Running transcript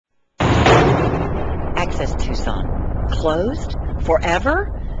Access Tucson? Closed?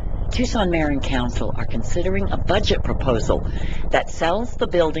 Forever? Tucson Mayor and Council are considering a budget proposal that sells the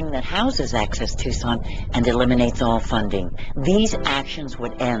building that houses Access Tucson and eliminates all funding. These actions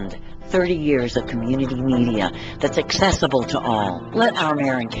would end 30 years of community media that's accessible to all. Let our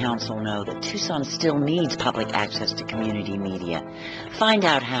Mayor and Council know that Tucson still needs public access to community media. Find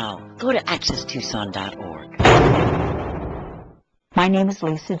out how. Go to accesstucson.org. My name is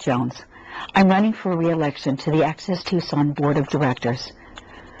Lisa Jones. I'm running for re-election to the Access Tucson Board of Directors.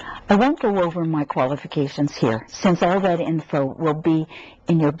 I won't go over my qualifications here, since all that info will be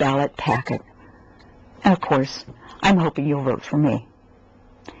in your ballot packet. And of course, I'm hoping you'll vote for me.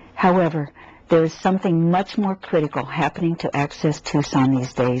 However, there is something much more critical happening to Access Tucson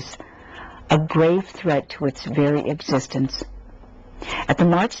these days, a grave threat to its very existence. At the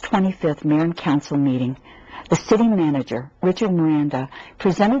March 25th Mayor and Council meeting, the city manager, Richard Miranda,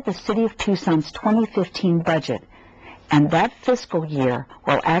 presented the City of Tucson's 2015 budget, and that fiscal year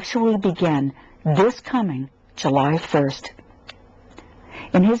will actually begin this coming July 1st.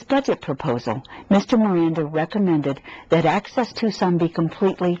 In his budget proposal, Mr. Miranda recommended that Access Tucson be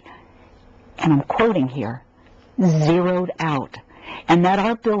completely, and I'm quoting here, zeroed out, and that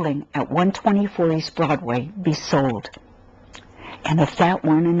our building at 124 East Broadway be sold. And if that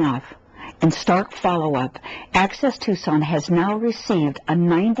weren't enough, in stark follow-up, Access Tucson has now received a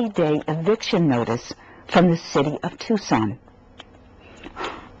 90-day eviction notice from the City of Tucson.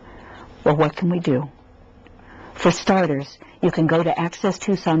 Well, what can we do? For starters, you can go to Access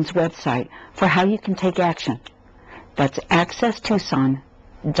Tucson's website for how you can take action. That's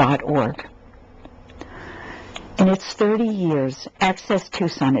accesstucson.org. In its 30 years, Access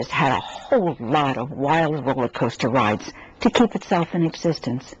Tucson has had a whole lot of wild roller coaster rides to keep itself in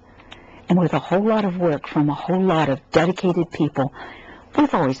existence. And with a whole lot of work from a whole lot of dedicated people,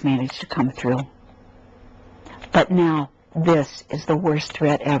 we've always managed to come through. But now, this is the worst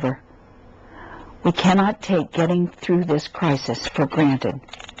threat ever. We cannot take getting through this crisis for granted.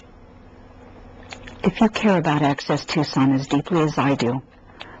 If you care about Access Tucson as deeply as I do,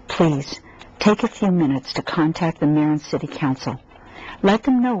 please take a few minutes to contact the Mayor and City Council. Let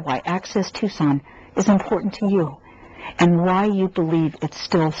them know why Access Tucson is important to you and why you believe it's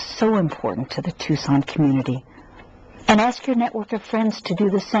still so important to the Tucson community. And ask your network of friends to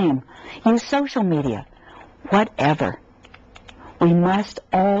do the same. Use social media. Whatever. We must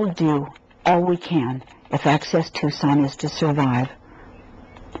all do all we can if Access Tucson is to survive.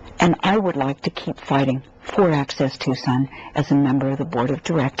 And I would like to keep fighting for Access Tucson as a member of the Board of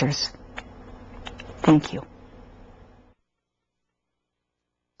Directors. Thank you.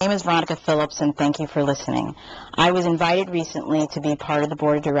 My name is Veronica Phillips, and thank you for listening. I was invited recently to be part of the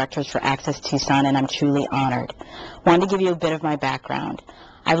Board of Directors for Access Tucson, and I'm truly honored. I wanted to give you a bit of my background.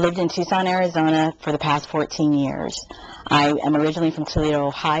 I've lived in Tucson, Arizona for the past 14 years. I am originally from Toledo,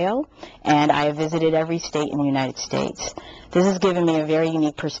 Ohio, and I have visited every state in the United States. This has given me a very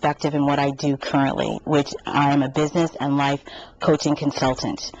unique perspective in what I do currently, which I am a business and life coaching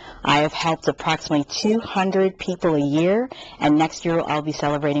consultant. I have helped approximately 200 people a year, and next year I'll be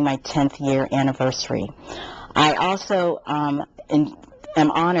celebrating my 10th year anniversary. I also am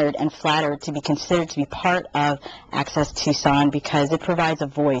honored and flattered to be considered to be part of Access Tucson because it provides a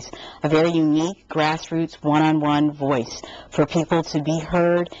voice, a very unique grassroots one-on-one voice for people to be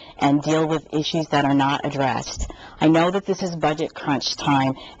heard and deal with issues that are not addressed. I know that this is budget crunch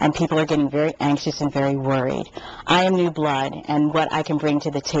time and people are getting very anxious and very worried. I am new blood, and what I can bring to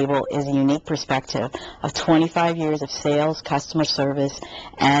the table is a unique perspective of 25 years of sales, customer service,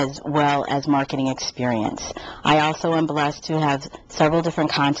 as well as marketing experience. I also am blessed to have several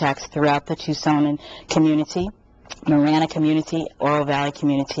different contacts throughout the Tucson community, Marana community, Oro Valley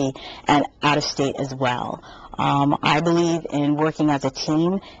community, and out of state as well. I believe in working as a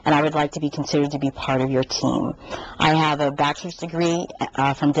team, and I would like to be considered to be part of your team. I have a bachelor's degree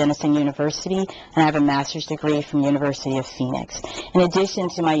from Denison University, and I have a master's degree from University of Phoenix. In addition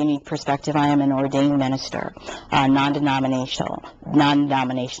to my unique perspective, I am an ordained minister, non-denominational.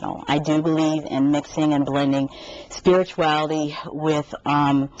 I do believe in mixing and blending spirituality with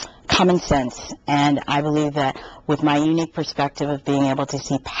common sense, and I believe that with my unique perspective of being able to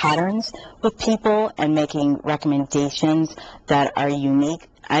see patterns with people and making recommendations that are unique,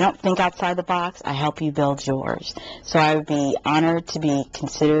 I don't think outside the box. I help you build yours. So I would be honored to be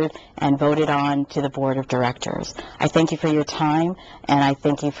considered and voted on to the Board of Directors. I thank you for your time, and I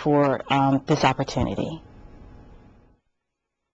thank you for this opportunity.